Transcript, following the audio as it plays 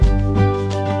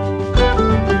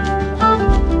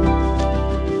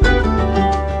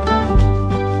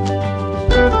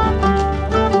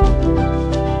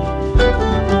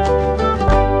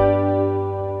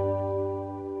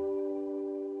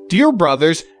Dear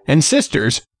brothers and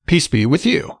sisters, peace be with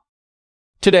you.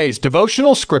 Today's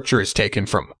devotional scripture is taken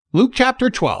from Luke chapter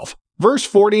 12, verse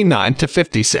 49 to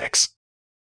 56.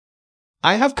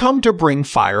 I have come to bring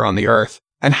fire on the earth,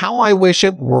 and how I wish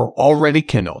it were already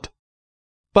kindled.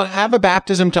 But I have a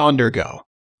baptism to undergo,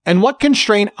 and what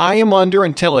constraint I am under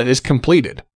until it is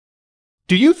completed.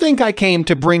 Do you think I came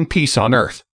to bring peace on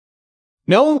earth?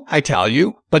 No, I tell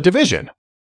you, but division.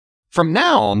 From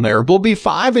now on there will be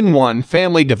 5 in one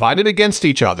family divided against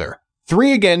each other,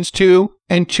 3 against 2,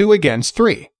 and 2 against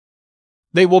 3.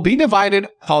 They will be divided,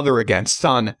 father against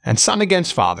son, and son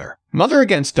against father, mother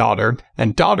against daughter,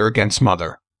 and daughter against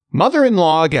mother,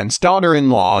 mother-in-law against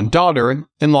daughter-in-law, and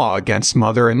daughter-in-law against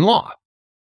mother-in-law.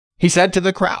 He said to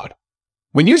the crowd,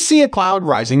 when you see a cloud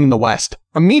rising in the west,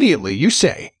 immediately you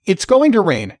say, it's going to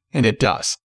rain, and it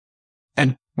does.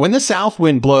 And when the south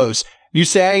wind blows, you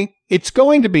say, it's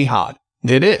going to be hot, and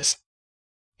it is.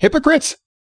 Hypocrites!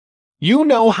 You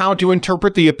know how to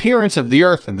interpret the appearance of the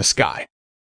earth and the sky.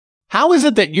 How is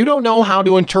it that you don't know how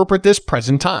to interpret this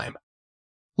present time?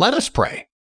 Let us pray.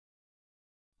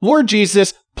 Lord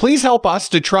Jesus, please help us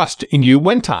to trust in you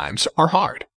when times are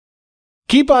hard.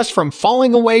 Keep us from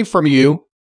falling away from you.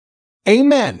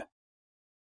 Amen.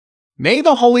 May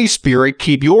the Holy Spirit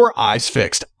keep your eyes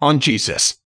fixed on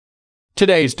Jesus.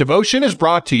 Today's devotion is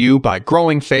brought to you by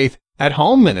Growing Faith at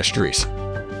Home Ministries.